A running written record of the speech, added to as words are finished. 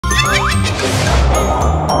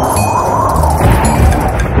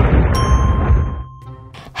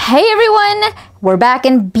Hey everyone! We're back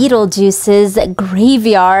in Beetlejuice's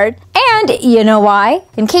graveyard. And you know why?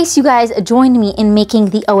 In case you guys joined me in making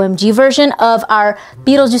the OMG version of our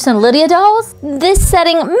Beetlejuice and Lydia dolls, this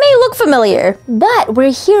setting may look familiar. But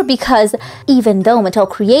we're here because even though Mattel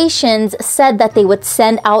Creations said that they would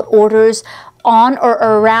send out orders on or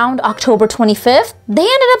around October 25th, they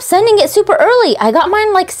ended up sending it super early. I got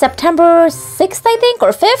mine like September 6th, I think,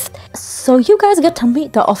 or 5th. So you guys get to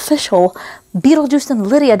meet the official Beetlejuice and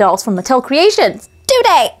Lydia dolls from Mattel Creations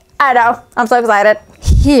today. I know, I'm so excited.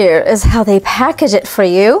 Here is how they package it for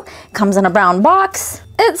you. Comes in a brown box.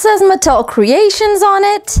 It says Mattel Creations on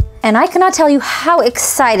it. And I cannot tell you how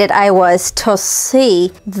excited I was to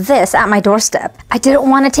see this at my doorstep. I didn't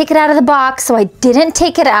want to take it out of the box, so I didn't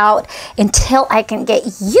take it out until I can get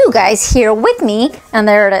you guys here with me. And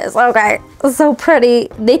there it is. Okay, so pretty.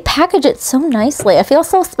 They package it so nicely. I feel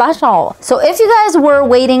so special. So if you guys were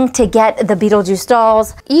waiting to get the Beetlejuice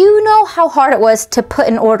dolls, you know how hard it was to put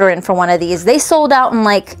an order in for one of these. They sold out in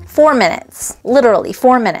like 4 minutes. Literally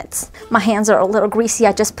 4 minutes. My hands are a little greasy.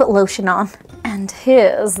 I just put lotion on. And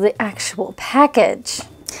here's the actual package.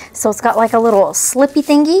 So it's got like a little slippy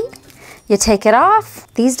thingy. You take it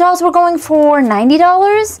off. These dolls were going for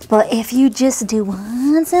 $90, but if you just do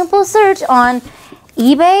one simple search on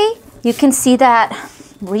eBay, you can see that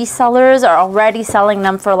resellers are already selling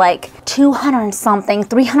them for like $200 something,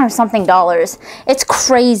 $300 something. It's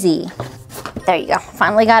crazy. There you go.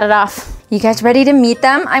 Finally got it off. You guys ready to meet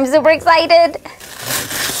them? I'm super excited.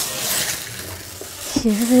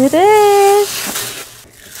 Here it is.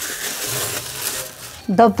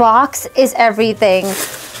 The box is everything.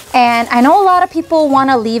 And I know a lot of people want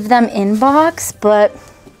to leave them in box, but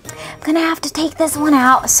I'm gonna have to take this one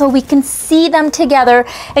out so we can see them together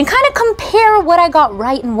and kind of compare what I got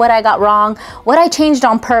right and what I got wrong, what I changed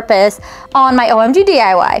on purpose on my OMG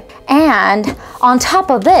DIY. And on top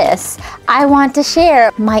of this, I want to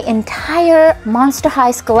share my entire Monster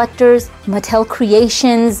High Skullector's Mattel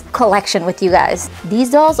Creations collection with you guys.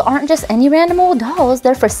 These dolls aren't just any random old dolls,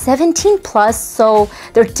 they're for 17 plus, so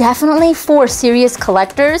they're definitely for serious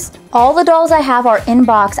collectors. All the dolls I have are in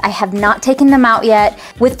box. I have not taken them out yet.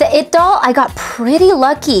 With the It doll, I got pretty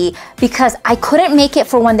lucky because I couldn't make it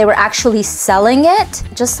for when they were actually selling it.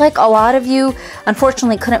 Just like a lot of you,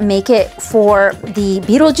 unfortunately, couldn't make it for the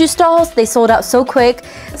Beetlejuice dolls. They sold out so quick.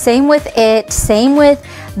 Same with It, same with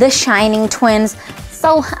the Shining twins.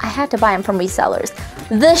 So I had to buy them from resellers.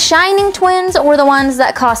 The Shining twins were the ones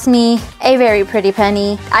that cost me a very pretty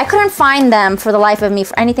penny. I couldn't find them for the life of me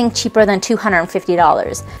for anything cheaper than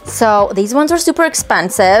 $250. So these ones were super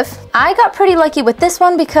expensive. I got pretty lucky with this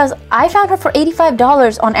one because I found her for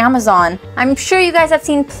 $85 on Amazon. I'm sure you guys have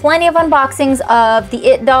seen plenty of unboxings of the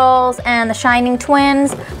It dolls and the Shining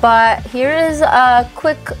twins, but here is a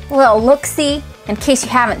quick little look-see. In case you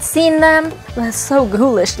haven't seen them, they're so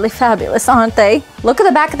ghoulishly fabulous, aren't they? Look at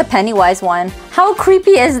the back of the Pennywise one. How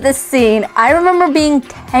creepy is this scene? I remember being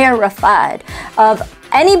terrified of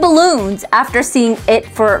any balloons after seeing It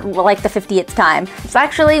for like the 50th time. It's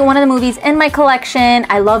actually one of the movies in my collection.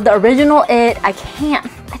 I love the original It. I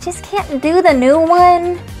just can't do the new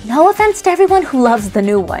one. No offense to everyone who loves the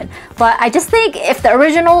new one, but I just think if the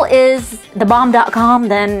original is thebomb.com,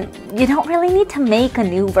 then you don't really need to make a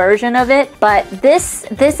new version of it. But this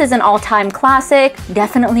is an all-time classic.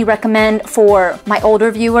 Definitely recommend for my older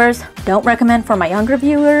viewers. Don't recommend for my younger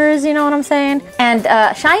viewers, you know what I'm saying? And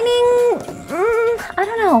Shining, I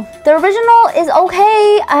don't know. The original is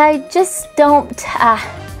okay. I just don't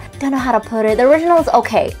know how to put it. The original is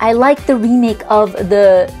okay. I like the remake of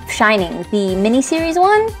the Shining, the miniseries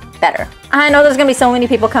one, better. I know there's gonna be so many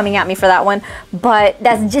people coming at me for that one, but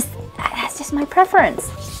that's just my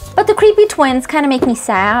preference. But the creepy twins kind of make me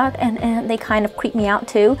sad, and they kind of creep me out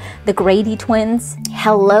too. The Grady twins.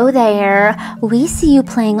 Hello there. We see you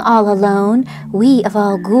playing all alone. We of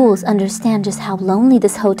all ghouls understand just how lonely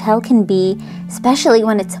this hotel can be, especially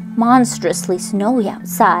when it's monstrously snowy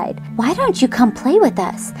outside. Why don't you come play with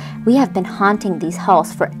us? We have been haunting these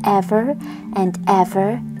halls forever and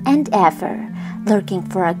ever and ever, lurking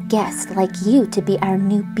for a guest like you to be our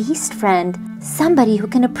new beast friend. Somebody who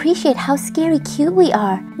can appreciate how scary cute we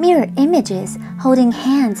are. Mirror images, holding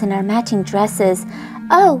hands in our matching dresses.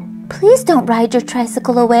 Oh, please don't ride your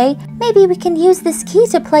tricycle away. Maybe we can use this key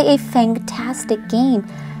to play a fantastic game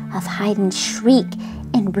of hide and shriek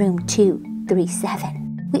in room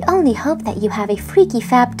 237. We only hope that you have a freaky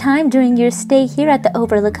fab time during your stay here at the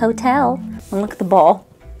Overlook Hotel. And look at the ball.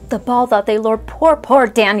 The ball that they lured poor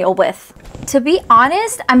Daniel with. To be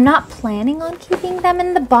honest, I'm not planning on keeping them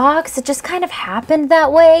in the box. It just kind of happened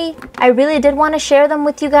that way. I really did want to share them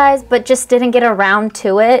with you guys, but just didn't get around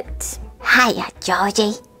to it. Hiya,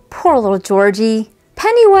 Georgie. Poor little Georgie.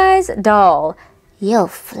 Pennywise doll. You'll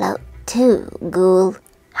float too, ghoul.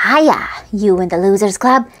 Hiya, you in the Losers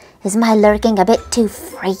Club. Is my lurking a bit too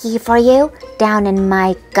freaky for you? Down in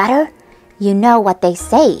my gutter? You know what they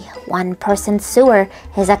say, one person's sewer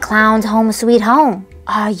is a clown's home sweet home.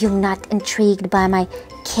 Are you not intrigued by my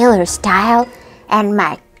killer style and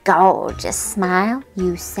my gorgeous smile?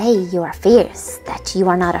 You say you are fierce, that you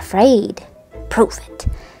are not afraid. Prove it.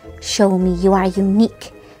 Show me you are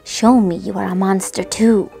unique. Show me you are a monster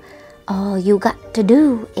too. All you got to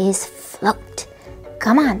do is float.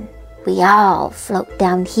 Come on, we all float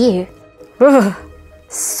down here. Ugh.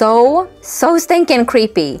 So stinking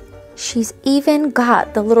creepy. She's even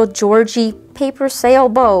got the little Georgie paper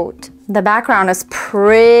sailboat. The background is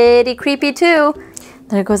pretty creepy too.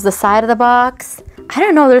 There goes the side of the box. I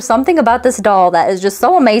don't know, there's something about this doll that is just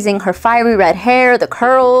so amazing. Her fiery red hair, the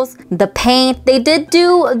curls, the paint. They did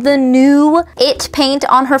do the new It paint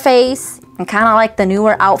on her face and kind of like the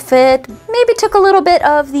newer outfit. Maybe took a little bit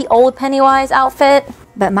of the old Pennywise outfit,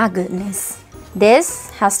 but my goodness. This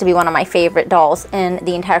has to be one of my favorite dolls in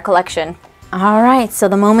the entire collection. All right, so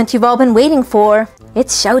the moment you've all been waiting for,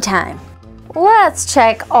 it's showtime. Let's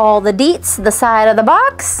check all the deets, the side of the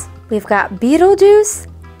box. We've got Beetlejuice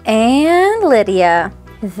and Lydia.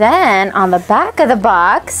 Then on the back of the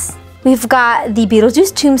box, we've got the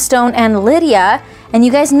Beetlejuice tombstone and Lydia. And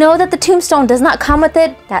you guys know that the tombstone does not come with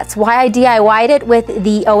it. That's why I DIY'd it with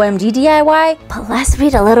the OMG DIY. But let's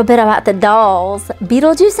read a little bit about the dolls.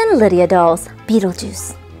 Beetlejuice and Lydia dolls.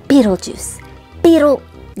 Beetlejuice, Beetlejuice, Beetle.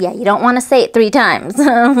 Yeah, you don't want to say it 3 times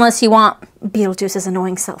unless you want Beetlejuice's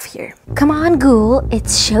annoying self here. Come on, ghoul,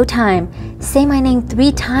 it's showtime. Say my name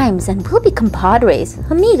 3 times and we'll be compadres,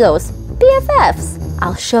 amigos, BFFs.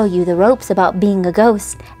 I'll show you the ropes about being a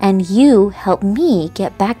ghost and you help me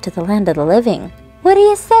get back to the land of the living. What do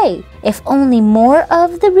you say? If only more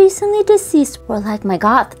of the recently deceased were like my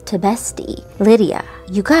goth to bestie, Lydia.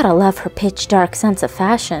 You gotta love her pitch dark sense of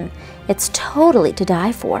fashion. It's totally to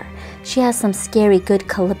die for. She has some scary good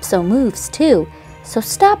calypso moves too. So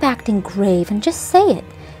stop acting grave and just say it.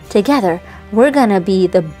 Together, we're gonna be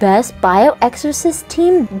the best bio-exorcist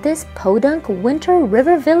team this podunk winter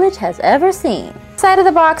river village has ever seen. Side of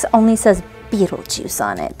the box only says Beetlejuice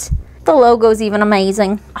on it. The logo's even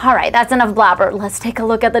amazing. All right, that's enough blabber. Let's take a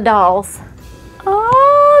look at the dolls.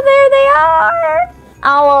 Oh, there they are.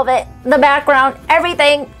 All of it, the background,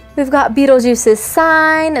 everything. We've got Beetlejuice's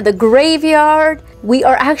sign, the graveyard. We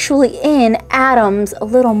are actually in Adam's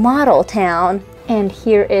little model town. And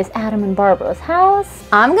here is Adam and Barbara's house.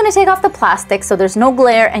 I'm gonna take off the plastic so there's no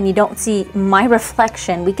glare and you don't see my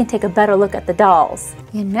reflection. We can take a better look at the dolls.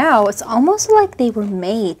 You know, it's almost like they were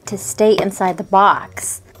made to stay inside the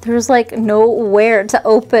box. There's like nowhere to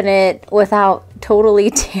open it without totally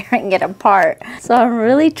tearing it apart. So I'm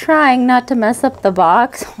really trying not to mess up the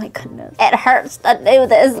box. Oh my goodness. It hurts to do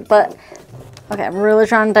this, but okay, I'm really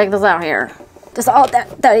trying to take this out here. Just all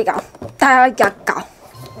that, there you go. There you go.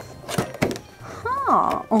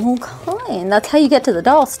 Huh, okay, and that's how you get to the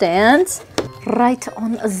doll stands. Right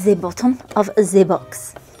on the bottom of the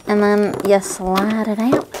box. And then you slide it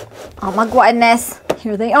out. Oh my goodness,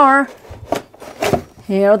 here they are.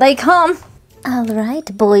 Here they come. All right,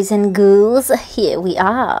 boys and ghouls, here we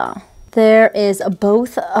are. There is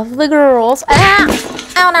both of the girls. Ah!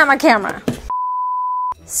 Ow, not my camera.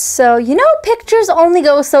 So, you know, pictures only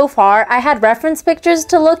go so far. I had reference pictures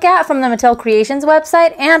to look at from the Mattel Creations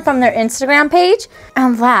website and from their Instagram page.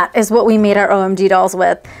 And that is what we made our OMG dolls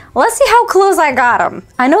with. Let's see how close I got them.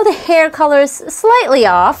 I know the hair color is slightly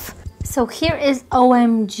off. So here is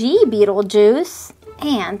OMG Beetlejuice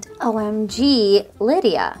and OMG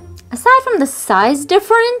Lydia. Aside from the size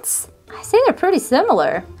difference, I say they're pretty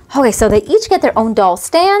similar. Okay, so they each get their own doll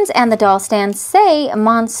stands, and the doll stands say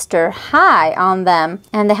Monster High on them.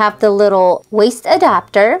 And they have the little waist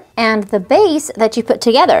adapter and the base that you put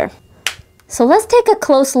together. So let's take a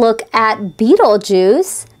close look at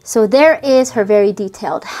Beetlejuice. So there is her very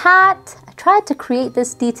detailed hat. I tried to create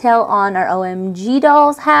this detail on our OMG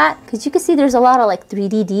doll's hat because you can see there's a lot of like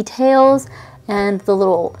 3D details and the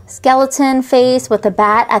little skeleton face with the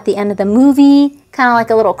bat at the end of the movie. Kind of like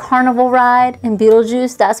a little carnival ride. In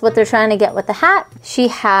Beetlejuice, that's what they're trying to get with the hat. She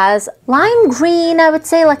has lime green, I would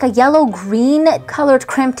say like a yellow-green colored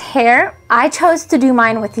crimped hair. I chose to do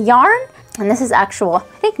mine with yarn, and this is actual,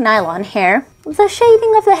 I think, nylon hair. The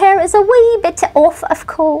shading of the hair is a wee bit off, of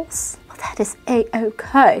course. But that is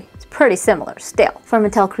a-okay. It's pretty similar still. For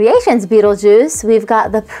Mattel Creations Beetlejuice, we've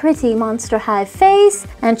got the pretty Monster High face,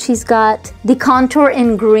 and she's got the contour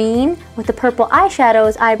in green with the purple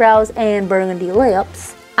eyeshadows, eyebrows, and burgundy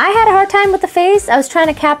lips. I had a hard time with the face. I was trying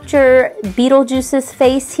to capture Beetlejuice's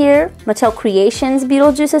face here. Mattel Creations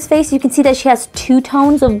Beetlejuice's face. You can see that she has 2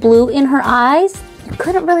 tones of blue in her eyes. You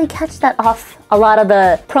couldn't really catch that off a lot of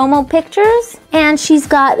the promo pictures. And she's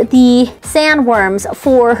got the sandworms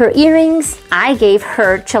for her earrings. I gave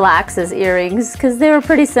her Chillax's earrings because they were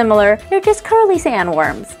pretty similar. They're just curly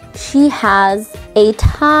sandworms. She has a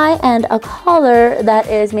tie and a collar that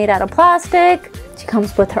is made out of plastic. She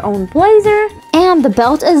comes with her own blazer. And the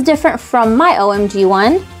belt is different from my OMG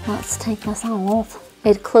one. Let's take this off.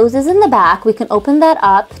 It closes in the back. We can open that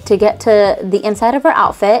up to get to the inside of her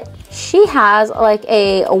outfit. She has like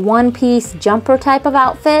a one-piece jumper type of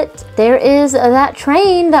outfit. There is that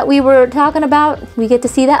train that we were talking about. We get to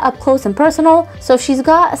see that up close and personal. So she's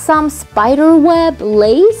got some spider web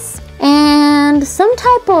lace and some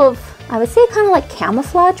type of, I would say kind of like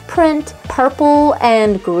camouflage print, purple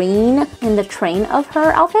and green in the train of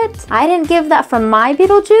her outfit. I didn't give that from my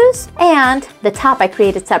Beetlejuice, and the top I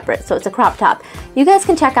created separate, so it's a crop top. You guys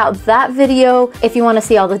can check out that video if you want to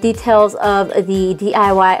see all the details of the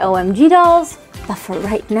DIY OMG dolls. But for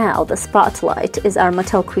right now, the spotlight is our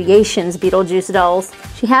Mattel Creations Beetlejuice dolls.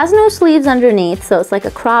 She has no sleeves underneath, so it's like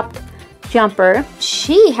a cropped jumper.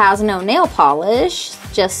 She has no nail polish,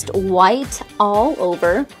 just white all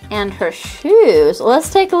over. And her shoes,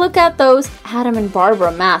 let's take a look at those Adam and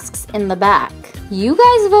Barbara masks in the back. You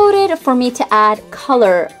guys voted for me to add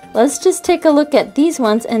color. Let's just take a look at these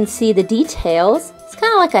ones and see the details. It's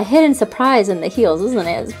kind of like a hidden surprise in the heels, isn't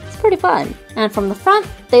it? It's pretty fun. And from the front,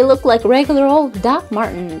 they look like regular old Doc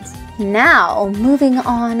Martens. Now, moving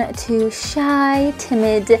on to shy,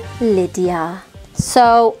 timid Lydia.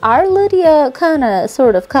 So our Lydia kind of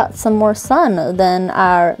sort of caught some more sun than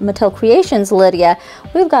our Mattel Creations Lydia.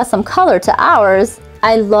 We've got some color to ours.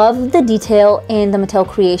 I love the detail in the Mattel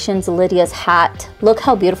Creations Lydia's hat. Look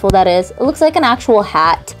how beautiful that is. It looks like an actual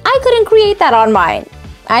hat. I couldn't create that on mine.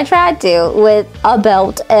 I tried to with a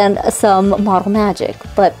belt and some model magic,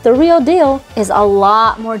 but the real deal is a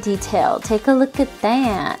lot more detailed. Take a look at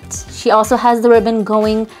that. She also has the ribbon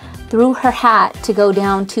going through her hat to go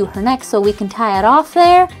down to her neck so we can tie it off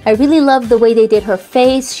there. I really love the way they did her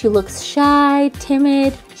face. She looks shy,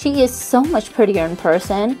 timid. She is so much prettier in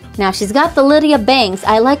person. Now she's got the Lydia bangs.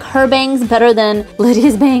 I like her bangs better than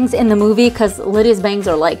Lydia's bangs in the movie because Lydia's bangs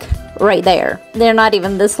are like right there. They're not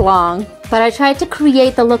even this long. But I tried to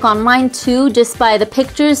create the look on mine too just by the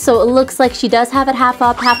pictures, so it looks like she does have it half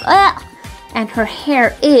up, half up. And her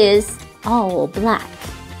hair is all black.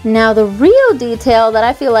 Now the real detail that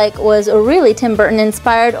I feel like was really Tim Burton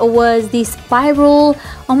inspired was the spiral,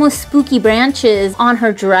 almost spooky branches on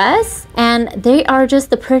her dress. And they are just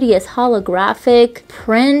the prettiest holographic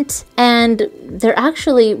print, and they're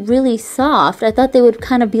actually really soft. I thought they would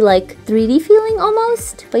kind of be like 3D feeling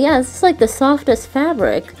almost. But yeah, this is like the softest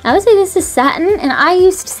fabric. I would say this is satin, and I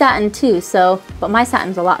used satin too, but my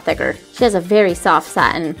satin's a lot thicker. She has a very soft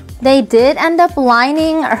satin. They did end up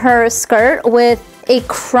lining her skirt with a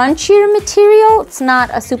crunchier material. It's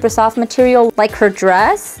not a super soft material like her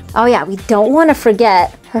dress. Oh yeah, we don't want to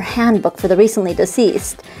forget her handbook for the recently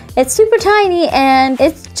deceased. It's super tiny and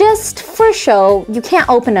it's just for show. You can't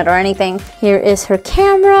open it or anything. Here is her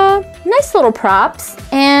camera. Nice little props.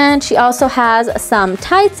 And she also has some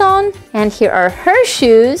tights on. And here are her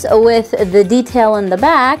shoes with the detail in the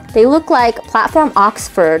back. They look like platform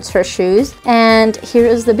Oxfords, her shoes. And here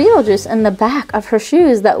is the Beetlejuice in the back of her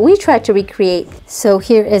shoes that we tried to recreate. So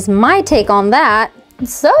here is my take on that.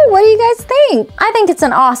 So what do you guys think? I think it's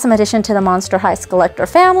an awesome addition to the Monster High Skullector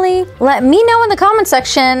family. Let me know in the comment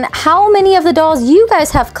section how many of the dolls you guys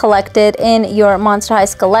have collected in your Monster High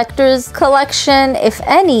Skullectors collection, if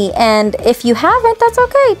any. And if you haven't, that's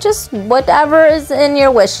okay. Just whatever is in your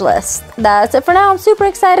wish list. That's it for now. I'm super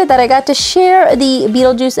excited that I got to share the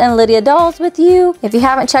Beetlejuice and Lydia dolls with you. If you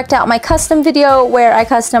haven't checked out my custom video where I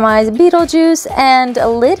customize Beetlejuice and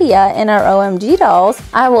Lydia in our OMG dolls,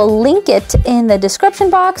 I will link it in the description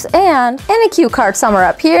box and in a cue card somewhere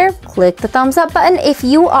up here. Click the thumbs up button if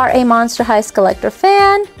you are a Monster High Skullector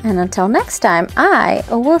fan. And until next time, I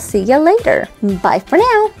will see you later. Bye for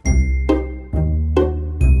now.